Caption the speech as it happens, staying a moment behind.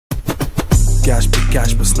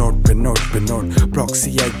cash बस note पे note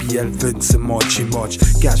proxy IPL win से मौज ही मौज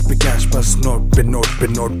कैश बस नोट पे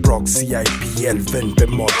नोट प्रॉक्सी IPL विन पे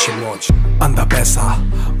मौज ही मौज अंधा पैसा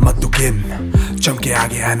मत तू गिन चमके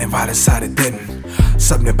आगे आने वाले सारे दिन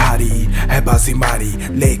सबने भारी है बाजी मारी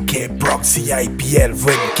लेके प्रॉक्सी IPL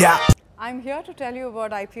विन क्या I'm here to tell you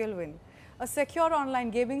about IPLwin, a secure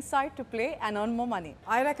online gaming site to play and earn more money.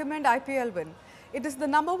 I recommend IPLwin. It is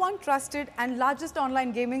the #1 trusted and largest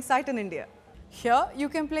online gaming site in India. Here you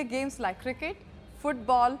can play games like cricket,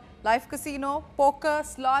 football, live casino, poker,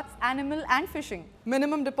 slots, animal and fishing.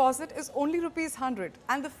 Minimum deposit is only ₹100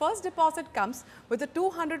 and the first deposit comes with a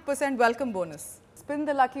 200% welcome bonus. Spin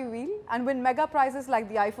the lucky wheel and win mega prizes like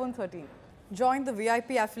the iPhone 13. Join the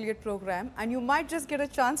VIP affiliate program and you might just get a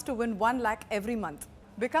chance to win 1 lakh every month.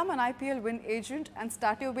 Become an IPLwin agent and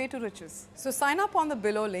start your way to riches. So sign up on the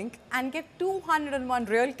below link and get 201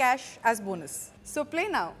 real cash as bonus. So play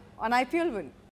now on IPLwin.